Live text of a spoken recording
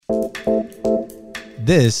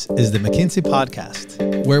This is the McKinsey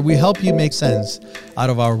Podcast, where we help you make sense out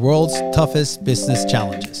of our world's toughest business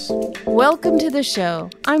challenges. Welcome to the show.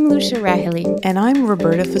 I'm Lucia Rahili. And I'm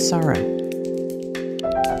Roberta Fasaro.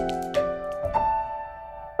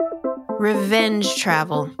 Revenge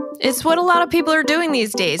travel. It's what a lot of people are doing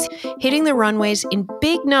these days, hitting the runways in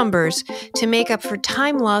big numbers to make up for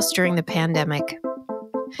time lost during the pandemic.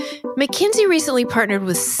 McKinsey recently partnered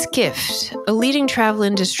with Skift, a leading travel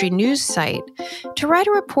industry news site, to write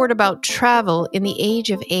a report about travel in the age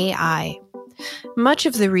of AI. Much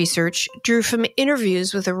of the research drew from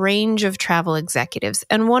interviews with a range of travel executives,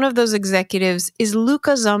 and one of those executives is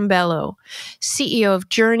Luca Zambello, CEO of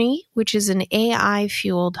Journey, which is an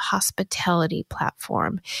AI-fueled hospitality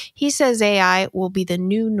platform. He says AI will be the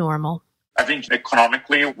new normal. I think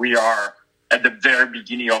economically, we are at the very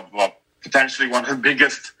beginning of potentially one of the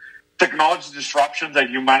biggest technology disruptions that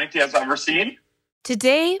humanity has ever seen.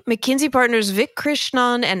 Today, McKinsey partners Vic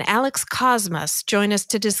Krishnan and Alex Cosmas join us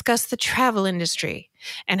to discuss the travel industry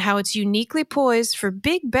and how it's uniquely poised for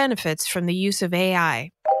big benefits from the use of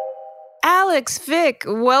AI. Alex, Vic,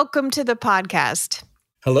 welcome to the podcast.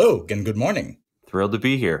 Hello, and good morning. Thrilled to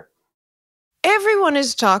be here. Everyone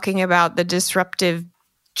is talking about the disruptive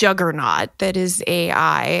juggernaut that is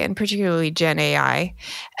AI, and particularly Gen AI,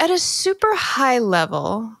 at a super high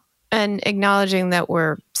level. And acknowledging that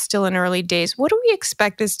we're still in early days, what do we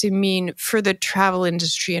expect this to mean for the travel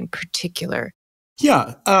industry in particular?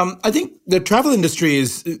 Yeah, I think the travel industry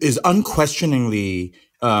is unquestioningly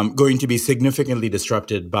going to be significantly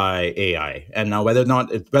disrupted by AI. And now whether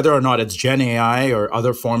or not it's Gen AI or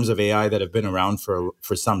other forms of AI that have been around for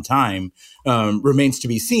some time remains to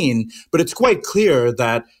be seen. But it's quite clear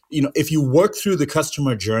that if you work through the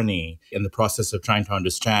customer journey in the process of trying to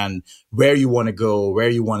understand where you want to go, where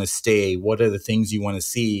you want to stay, what are the things you want to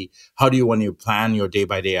see, how do you want to plan your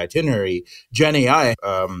day-by-day itinerary, Gen AI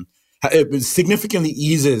it significantly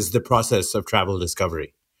eases the process of travel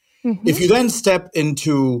discovery. Mm-hmm. If you then step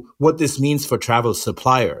into what this means for travel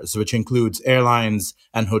suppliers, which includes airlines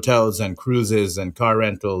and hotels and cruises and car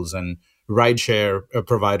rentals and rideshare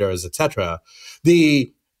providers, etc.,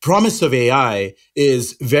 the promise of AI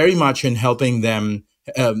is very much in helping them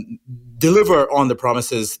deliver on the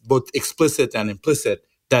promises, both explicit and implicit,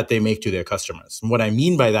 that they make to their customers. And what I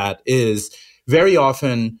mean by that is very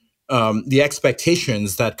often the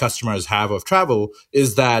expectations that customers have of travel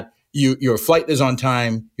is that your flight is on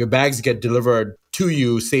time, your bags get delivered to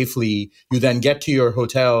you safely, you then get to your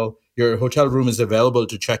hotel room is available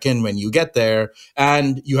to check in when you get there,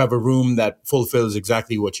 and you have a room that fulfills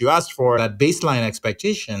exactly what you asked for. That baseline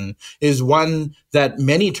expectation is one that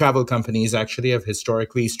many travel companies actually have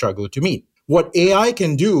historically struggled to meet. What AI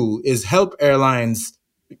can do is help airlines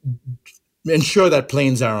ensure that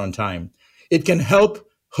planes are on time. It can help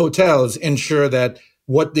hotels ensure that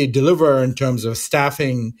what they deliver in terms of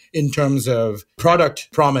staffing, in terms of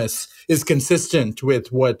product promise, is consistent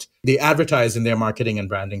with what they advertise in their marketing and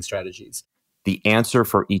branding strategies. The answer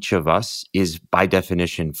for each of us is, by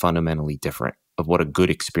definition, fundamentally different of what a good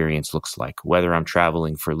experience looks like, whether I'm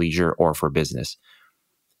traveling for leisure or for business.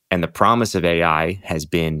 And the promise of AI has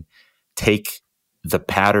been take the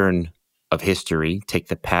pattern of history, take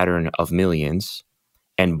the pattern of millions,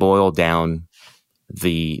 and boil down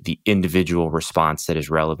the individual response that is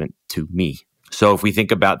relevant to me. So if we think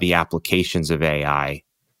about the applications of AI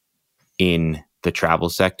in the travel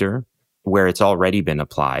sector, where it's already been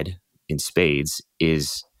applied in spades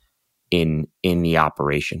is in the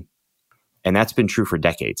operation. And that's been true for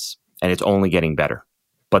decades, and it's only getting better.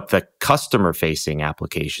 But the customer-facing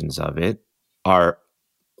applications of it are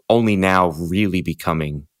only now really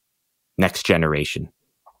becoming next generation.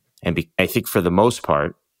 And I think for the most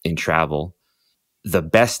part in travel, the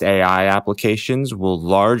best AI applications will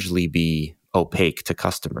largely be opaque to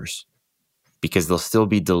customers because they'll still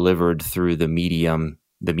be delivered through the media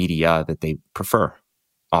that they prefer,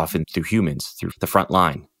 often through humans, through the front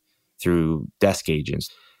line, through desk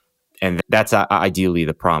agents. And that's ideally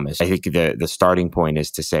the promise. I think the starting point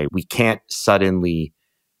is to say we can't suddenly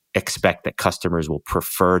expect that customers will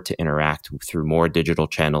prefer to interact through more digital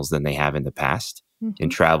channels than they have in the past. Mm-hmm. In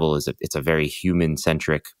travel, it's a very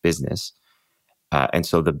human-centric business. And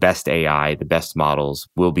so the best AI, the best models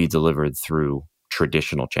will be delivered through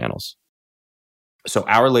traditional channels. So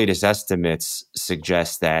our latest estimates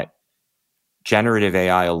suggest that generative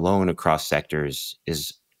AI alone across sectors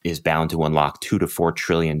is bound to unlock $2 to $4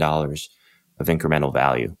 trillion of incremental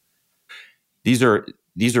value. These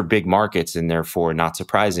are big markets, and therefore, not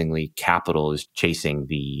surprisingly, capital is chasing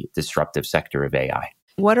the disruptive sector of AI.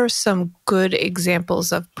 What are some good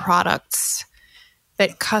examples of products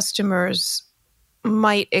that customers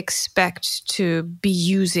might expect to be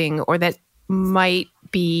using or that might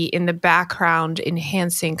be in the background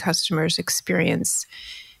enhancing customers' experience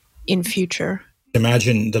in future?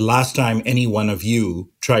 Imagine the last time any one of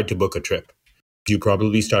you tried to book a trip. You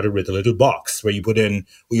probably started with a little box where you put in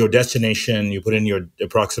your destination, you put in your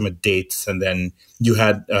approximate dates, and then you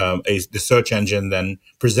had the search engine then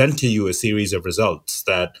present to you a series of results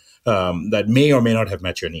that may or may not have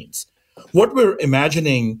met your needs. What we're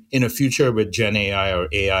imagining in a future with Gen AI or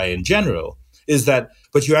AI in general is that,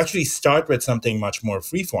 but you actually start with something much more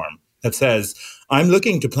freeform that says, I'm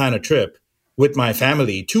looking to plan a trip with my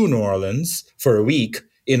family to New Orleans for a week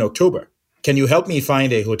in October. Can you help me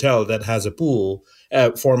find a hotel that has a pool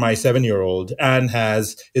for my 7-year-old and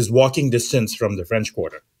is walking distance from the French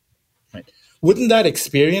Quarter? Right? Wouldn't that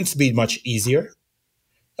experience be much easier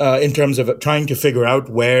in terms of trying to figure out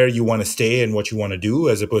where you want to stay and what you want to do,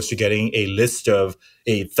 as opposed to getting a list of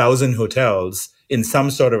 1,000 hotels in some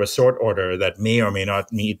sort of a sort order that may or may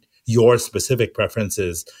not meet your specific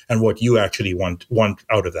preferences and what you actually want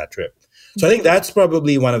out of that trip? So I think that's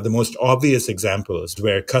probably one of the most obvious examples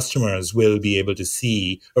where customers will be able to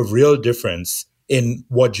see a real difference in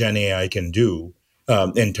what Gen AI can do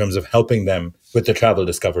in terms of helping them with the travel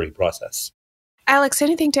discovery process. Alex,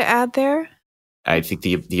 anything to add there? I think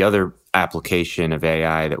the other application of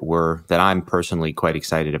AI that I'm personally quite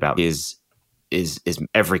excited about is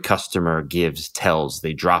every customer tells,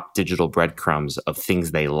 they drop digital breadcrumbs of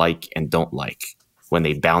things they like and don't like when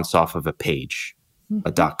they bounce off of a page.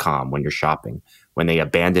 A .com when you're shopping, when they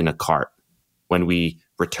abandon a cart, when we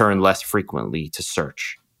return less frequently to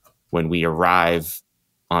search, when we arrive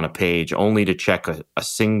on a page only to check a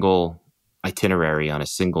single itinerary on a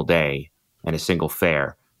single day and a single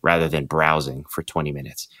fare rather than browsing for 20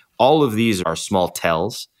 minutes. All of these are small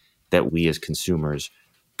tells that we as consumers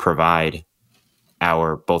provide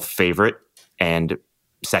our both favorite and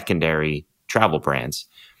secondary travel brands.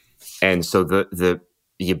 And so the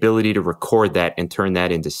ability to record that and turn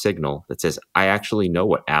that into signal that says, I actually know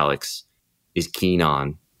what Alex is keen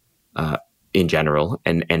on in general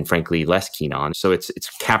and frankly less keen on. So it's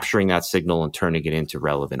capturing that signal and turning it into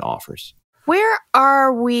relevant offers. Where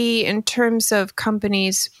are we in terms of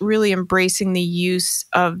companies really embracing the use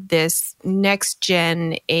of this next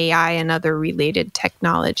gen AI and other related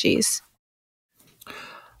technologies?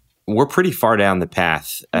 We're pretty far down the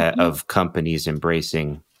path of companies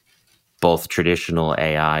embracing both traditional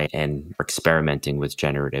AI and experimenting with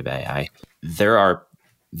generative AI. There are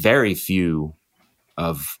very few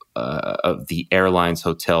of the airlines,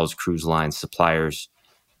 hotels, cruise lines, suppliers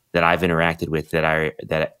that I've interacted with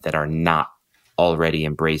that are not already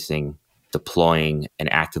embracing, deploying,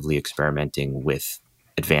 and actively experimenting with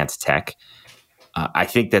advanced tech. I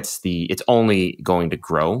think it's only going to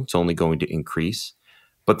grow. It's only going to increase,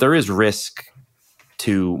 but there is risk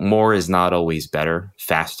to more is not always better.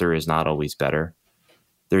 Faster is not always better.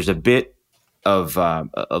 There's a bit of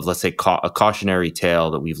let's say, a cautionary tale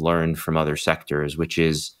that we've learned from other sectors, which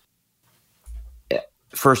is,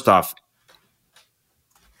 first off,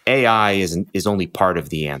 AI is only part of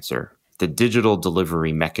the answer. The digital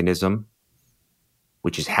delivery mechanism,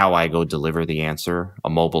 which is how I go deliver the answer, a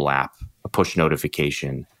mobile app, a push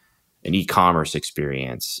notification, an e-commerce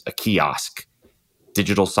experience, a kiosk,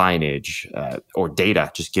 digital signage, or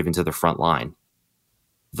data just given to the front line.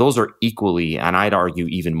 Those are equally, and I'd argue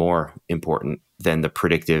even more important than the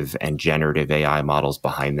predictive and generative AI models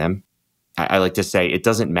behind them. I like to say it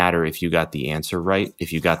doesn't matter if you got the answer right,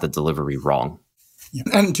 if you got the delivery wrong. Yeah.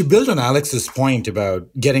 And to build on Alex's point about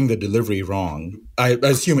getting the delivery wrong, I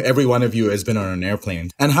assume every one of you has been on an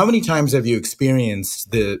airplane. And how many times have you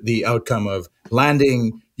experienced the outcome of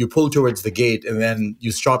landing, you pull towards the gate, and then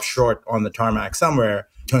you stop short on the tarmac somewhere?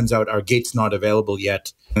 Turns out our gate's not available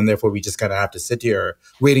yet. And therefore, we just kind of have to sit here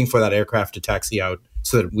waiting for that aircraft to taxi out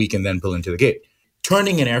so that we can then pull into the gate.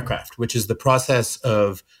 Turning an aircraft, which is the process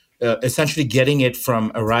of essentially getting it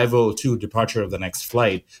from arrival to departure of the next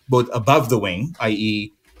flight, both above the wing,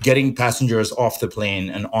 i.e. getting passengers off the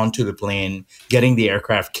plane and onto the plane, getting the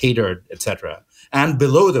aircraft catered, etc., and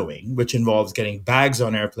below the wing, which involves getting bags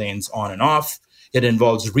on airplanes on and off. It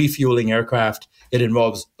involves refueling aircraft. It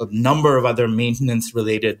involves a number of other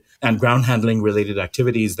maintenance-related and ground handling-related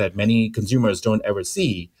activities that many consumers don't ever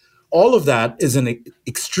see. All of that is an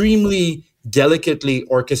extremely delicately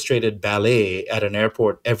orchestrated ballet at an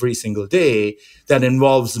airport every single day that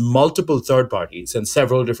involves multiple third parties and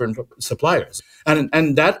several different suppliers.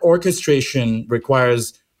 And that orchestration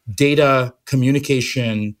requires data,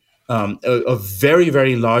 communication, of very,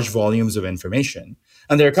 very large volumes of information.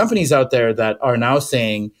 And there are companies out there that are now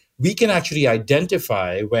saying, we can actually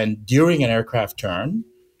identify when during an aircraft turn,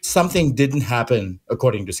 something didn't happen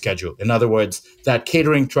according to schedule. In other words, that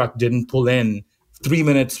catering truck didn't pull in 3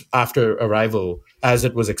 minutes after arrival as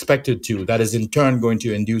it was expected to. That is in turn going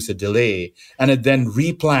to induce a delay. And it then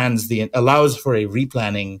allows for a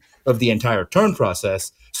replanning of the entire turn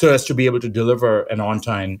process so as to be able to deliver an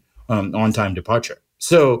on-time departure.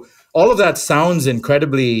 So all of that sounds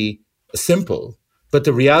incredibly simple, but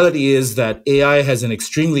the reality is that AI has an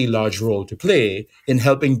extremely large role to play in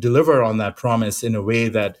helping deliver on that promise in a way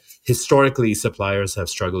that historically suppliers have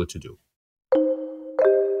struggled to do.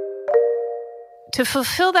 To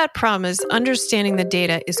fulfill that promise, understanding the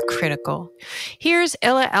data is critical. Here's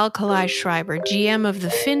Ella Alcalay-Schreiber, GM of the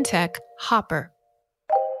fintech Hopper.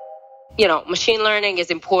 Machine learning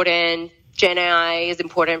is important, Gen AI is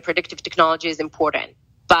important, predictive technology is important.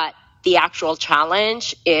 But the actual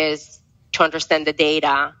challenge is to understand the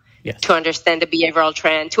data, to understand the behavioral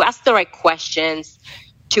trend, to ask the right questions,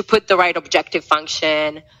 to put the right objective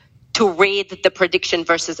function, to read the prediction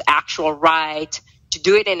versus actual right, to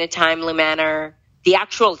do it in a timely manner. The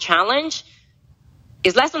actual challenge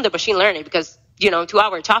is less on the machine learning because, to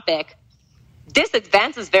our topic, this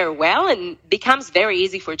advances very well and becomes very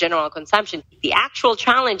easy for general consumption. The actual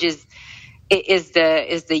challenge is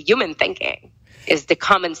the human thinking, is the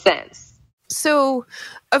common sense. So,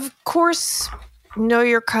 of course, know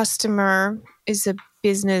your customer is a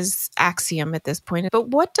business axiom at this point. But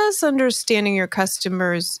what does understanding your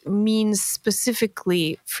customers mean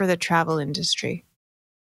specifically for the travel industry?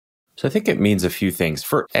 So I think it means a few things.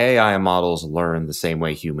 For AI models learn the same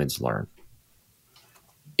way humans learn.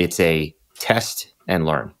 It's a test and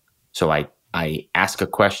learn. So I ask a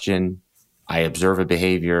question, I observe a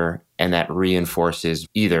behavior, and that reinforces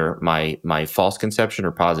either my false conception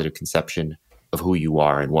or positive conception of who you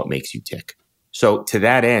are and what makes you tick. So to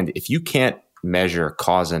that end, if you can't measure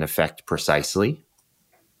cause and effect precisely,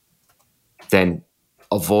 then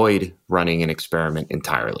avoid running an experiment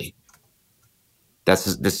entirely. This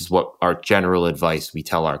is what our general advice we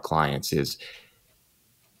tell our clients is,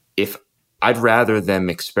 if I'd rather them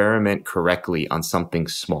experiment correctly on something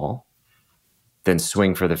small than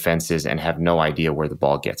swing for the fences and have no idea where the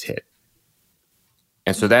ball gets hit.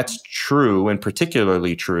 And so that's true, and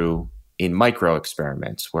particularly true in micro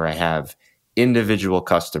experiments where I have individual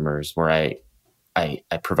customers, where I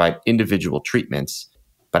provide individual treatments,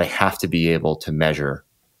 but I have to be able to measure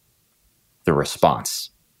the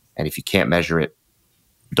response. And if you can't measure it,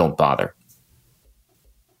 don't bother.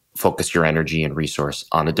 Focus your energy and resource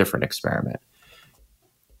on a different experiment.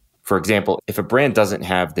 For example, if a brand doesn't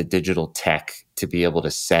have the digital tech to be able to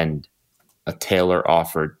send a tailor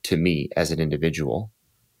offer to me as an individual,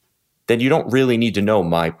 then you don't really need to know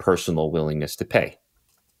my personal willingness to pay.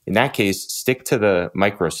 In that case, stick to the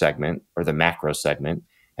micro segment or the macro segment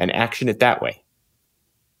and action it that way.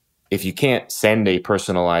 If you can't send a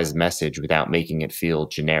personalized message without making it feel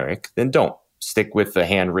generic, then don't. Stick with the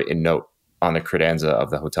handwritten note on the credenza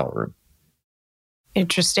of the hotel room.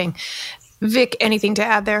 Interesting. Vic, anything to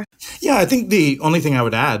add there? Yeah, I think the only thing I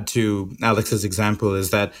would add to Alex's example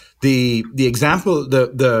is that the example,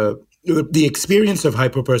 the experience of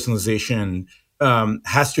hyper-personalization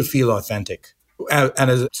has to feel authentic.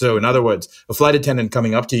 So in other words, a flight attendant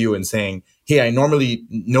coming up to you and saying, "Hey, I normally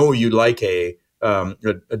know you like a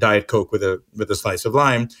Diet Coke with a slice of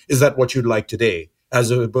lime. Is that what you'd like today?"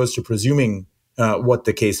 As opposed to presuming what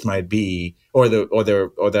the case might be, or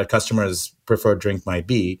their customer's preferred drink might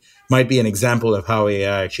be an example of how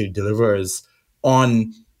AI actually delivers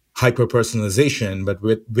on hyper-personalization, but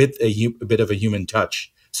with a bit of a human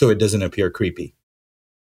touch, so it doesn't appear creepy.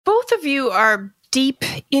 Both of you are deep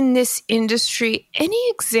in this industry. Any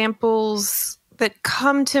examples that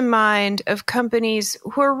come to mind of companies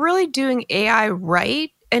who are really doing AI right?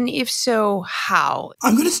 And if so, how?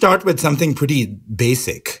 I'm going to start with something pretty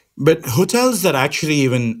basic, but hotels that actually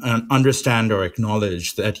even understand or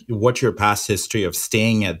acknowledge that what your past history of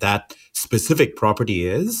staying at that specific property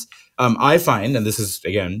is, I find, and this is,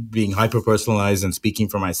 again, being hyper-personalized and speaking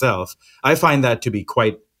for myself, I find that to be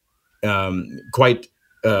quite and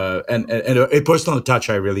a personal touch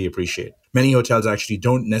I really appreciate. Many hotels actually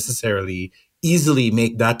don't necessarily easily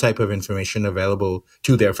make that type of information available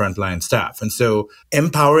to their frontline staff. And so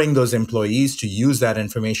empowering those employees to use that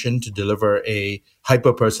information to deliver a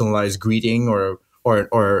hyper-personalized greeting or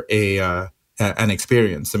an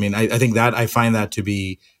experience. I mean, I think that I find that to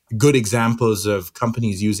be good examples of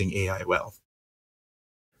companies using AI well.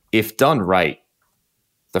 If done right,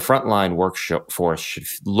 the frontline workforce should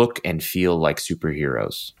look and feel like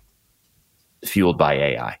superheroes, fueled by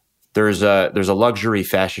AI. There's a luxury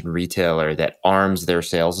fashion retailer that arms their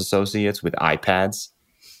sales associates with iPads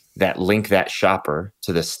that link that shopper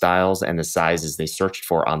to the styles and the sizes they searched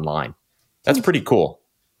for online. That's pretty cool.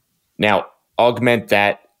 Now, augment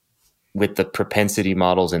that with the propensity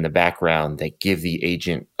models in the background that give the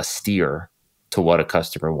agent a steer to what a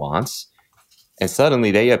customer wants, and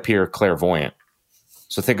suddenly they appear clairvoyant.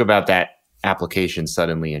 So think about that application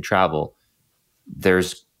suddenly in travel.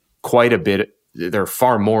 There's quite a bit, there are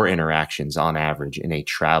far more interactions on average in a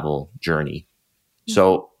travel journey.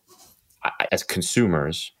 So as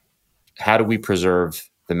consumers, how do we preserve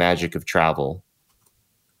the magic of travel,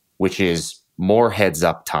 which is more heads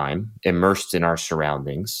up time, immersed in our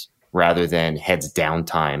surroundings, rather than heads down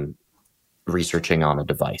time researching on a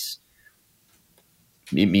device?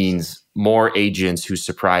 It means more agents who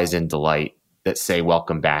surprise and delight, that say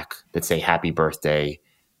welcome back, that say happy birthday,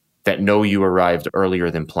 that know you arrived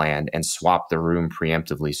earlier than planned and swap the room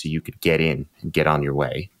preemptively so you could get in and get on your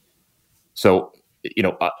way. So,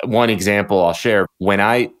 one example I'll share, when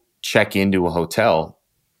I check into a hotel,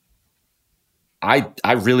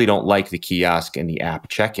 I really don't like the kiosk and the app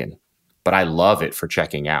check-in, but I love it for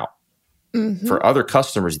checking out. Mm-hmm. For other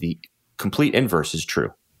customers, the complete inverse is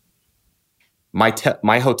true.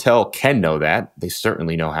 My hotel can know that. They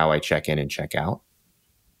certainly know how I check in and check out.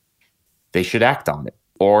 They should act on it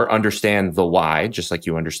or understand the why, just like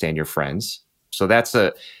you understand your friends. So that's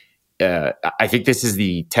I think this is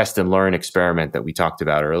the test and learn experiment that we talked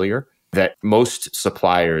about earlier, that most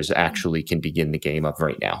suppliers actually can begin the game of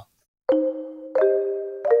right now.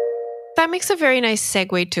 That makes a very nice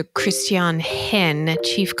segue to Christian Hen,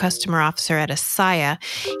 Chief Customer Officer at Asaya.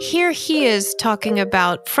 Here he is talking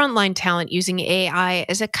about frontline talent using AI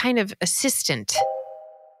as a kind of assistant.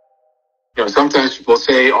 Sometimes people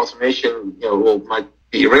say automation, might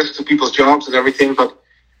be a risk to people's jobs and everything, but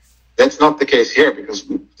that's not the case here because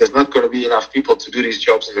there's not going to be enough people to do these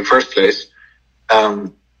jobs in the first place.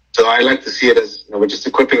 So I like to see it as, we're just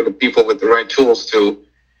equipping the people with the right tools to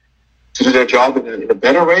do their job in a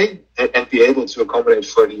better way and be able to accommodate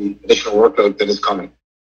for the additional workload that is coming.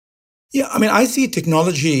 Yeah, I see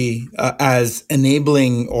technology as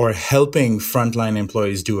enabling or helping frontline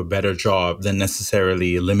employees do a better job than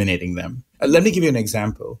necessarily eliminating them. Let me give you an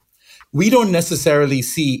example. We don't necessarily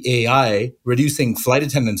see AI reducing flight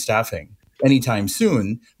attendant staffing anytime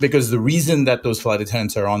soon, because the reason that those flight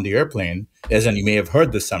attendants are on the airplane is, and you may have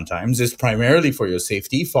heard this sometimes, is primarily for your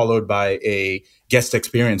safety, followed by a guest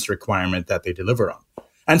experience requirement that they deliver on.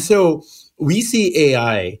 And so we see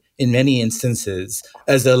AI in many instances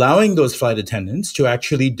as allowing those flight attendants to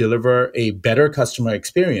actually deliver a better customer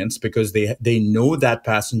experience because they know that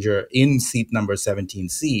passenger in seat number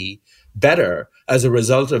 17C better as a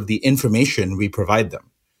result of the information we provide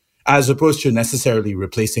them, as opposed to necessarily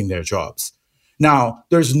replacing their jobs. Now,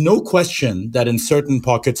 there's no question that in certain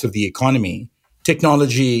pockets of the economy,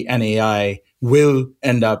 technology and AI will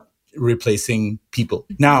end up replacing people.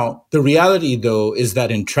 Now, the reality, though, is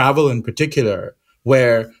that in travel in particular,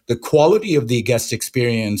 where the quality of the guest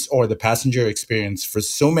experience or the passenger experience for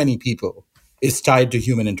so many people is tied to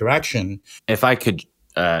human interaction. If I could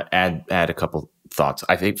add a couple thoughts.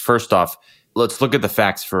 I think first off, let's look at the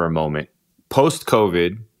facts for a moment.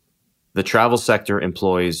 Post-COVID, the travel sector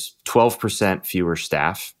employs 12% fewer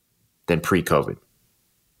staff than pre-COVID.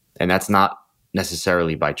 And that's not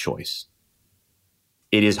necessarily by choice.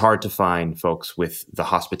 It is hard to find folks with the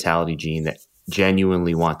hospitality gene that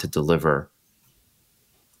genuinely want to deliver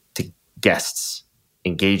to guests,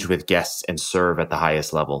 engage with guests, and serve at the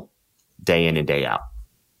highest level day in and day out.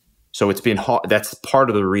 So it's been hard. That's part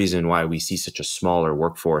of the reason why we see such a smaller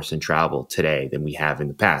workforce in travel today than we have in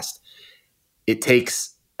the past. It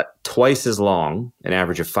takes twice as long, an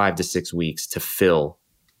average of 5 to 6 weeks, to fill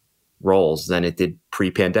roles than it did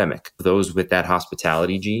pre-pandemic. Those with that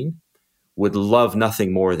hospitality gene would love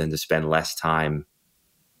nothing more than to spend less time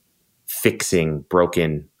fixing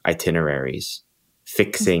broken itineraries,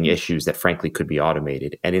 fixing issues that frankly could be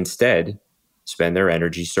automated, and instead spend their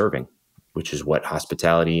energy serving, which is what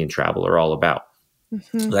hospitality and travel are all about.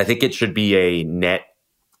 Mm-hmm. I think it should be a net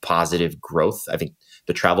positive growth. I think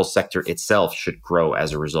the travel sector itself should grow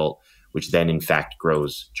as a result, which then in fact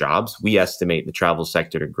grows jobs. We estimate the travel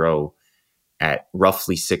sector to grow at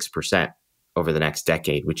roughly 6% over the next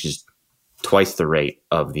decade, which is twice the rate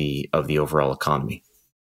of the overall economy.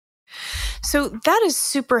 So that is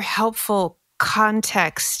super helpful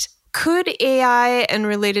context. Could AI and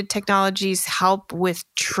related technologies help with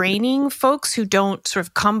training folks who don't sort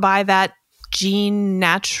of come by that gene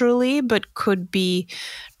naturally, but could be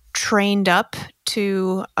trained up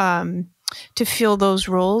to fill those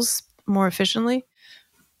roles more efficiently?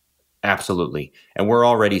 Absolutely. And we're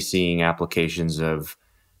already seeing applications of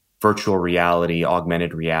virtual reality,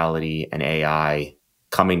 augmented reality, and AI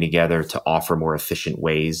coming together to offer more efficient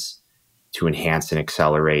ways to enhance and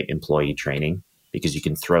accelerate employee training, because you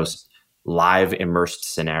can throw live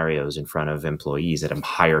immersed scenarios in front of employees at a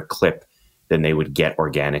higher clip than they would get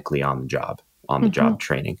organically on the job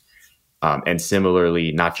training. And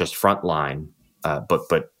similarly, not just frontline,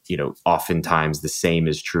 but oftentimes the same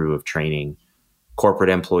is true of training corporate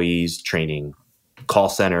employees, training call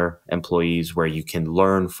center employees, where you can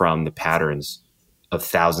learn from the patterns of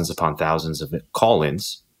thousands upon thousands of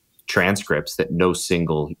call-ins, transcripts that no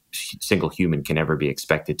single human can ever be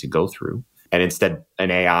expected to go through. And instead,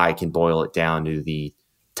 an AI can boil it down to the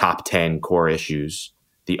top 10 core issues,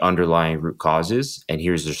 the underlying root causes, and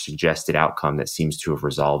here's a suggested outcome that seems to have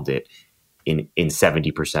resolved it in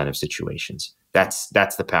 70% of situations. That's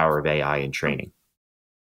the power of AI in training.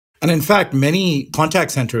 And in fact, many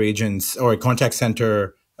contact center agents or contact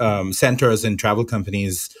center centers in travel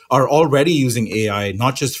companies are already using AI,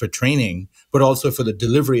 not just for training, but also for the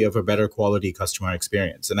delivery of a better quality customer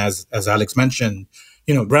experience. And as Alex mentioned,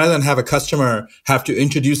 rather than have a customer have to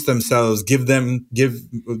introduce themselves, give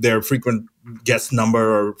their frequent guest number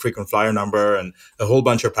or frequent flyer number and a whole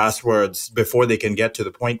bunch of passwords before they can get to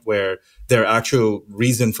the point where their actual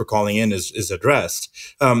reason for calling in is addressed.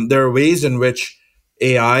 There are ways in which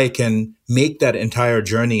AI can make that entire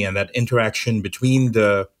journey and that interaction between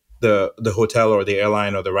the hotel or the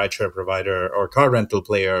airline or the rideshare provider or car rental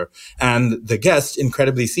player and the guest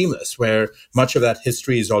incredibly seamless, where much of that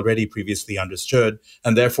history is already previously understood.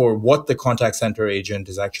 And therefore, what the contact center agent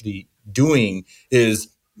is actually doing is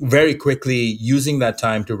very quickly using that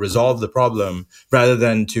time to resolve the problem rather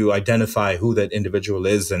than to identify who that individual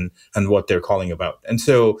is and what they're calling about. And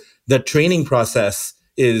so the training process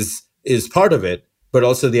is part of it, but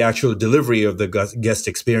also the actual delivery of the guest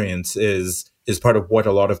experience is part of what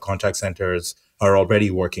a lot of contact centers are already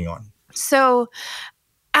working on. So,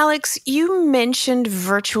 Alex, you mentioned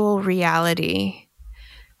virtual reality.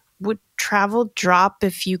 Would travel drop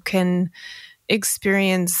if you can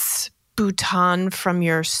experience Bhutan from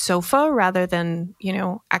your sofa rather than,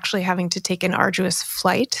 actually having to take an arduous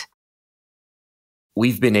flight?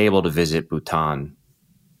 We've been able to visit Bhutan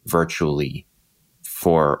virtually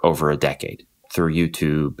for over a decade through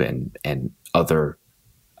YouTube and other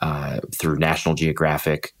through National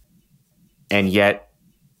Geographic. And yet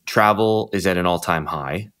travel is at an all-time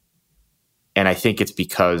high. And I think it's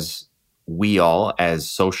because we all, as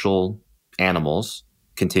social animals,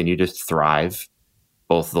 continue to thrive,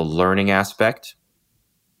 both the learning aspect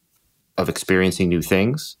of experiencing new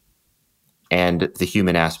things and the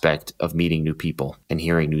human aspect of meeting new people and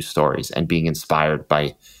hearing new stories and being inspired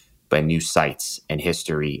by new sights and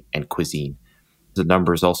history and cuisine. The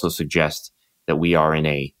numbers also suggest that we are in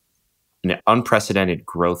an unprecedented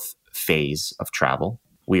growth phase of travel.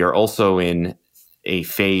 We are also in a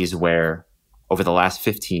phase where over the last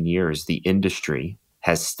 15 years, the industry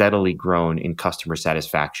has steadily grown in customer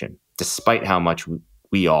satisfaction, despite how much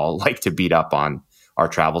we all like to beat up on our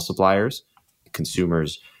travel suppliers.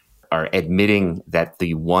 Consumers are admitting that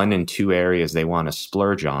the 1 and 2 areas they want to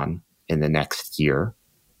splurge on in the next year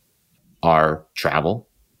are travel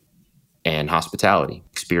and hospitality,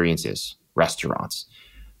 experiences, restaurants.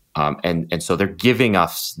 And so they're giving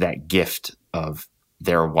us that gift of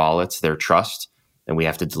their wallets, their trust, and we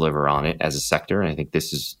have to deliver on it as a sector. And I think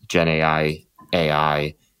this is Gen AI,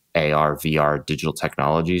 AR, VR, digital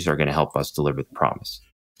technologies are going to help us deliver the promise.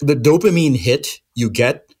 The dopamine hit you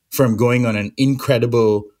get from going on an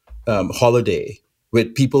incredible holiday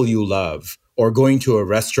with people you love or going to a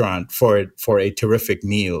restaurant for a terrific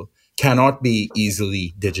meal cannot be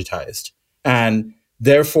easily digitized. And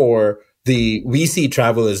therefore, we see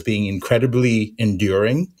travel as being incredibly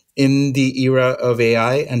enduring in the era of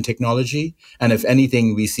AI and technology. And if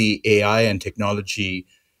anything, we see AI and technology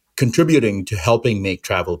contributing to helping make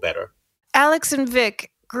travel better. Alex and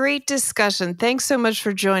Vic, great discussion. Thanks so much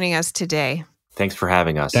for joining us today. Thanks for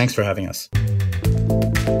having us. Thanks for having us.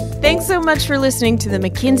 Thanks so much for listening to the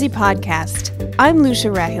McKinsey Podcast. I'm Lucia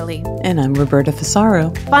Rahili. And I'm Roberta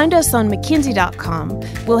Fasaro. Find us on McKinsey.com.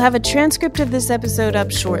 We'll have a transcript of this episode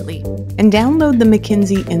up shortly. And download the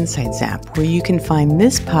McKinsey Insights app, where you can find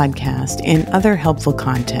this podcast and other helpful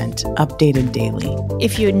content updated daily.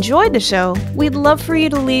 If you enjoyed the show, we'd love for you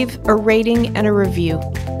to leave a rating and a review.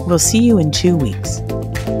 We'll see you in 2 weeks.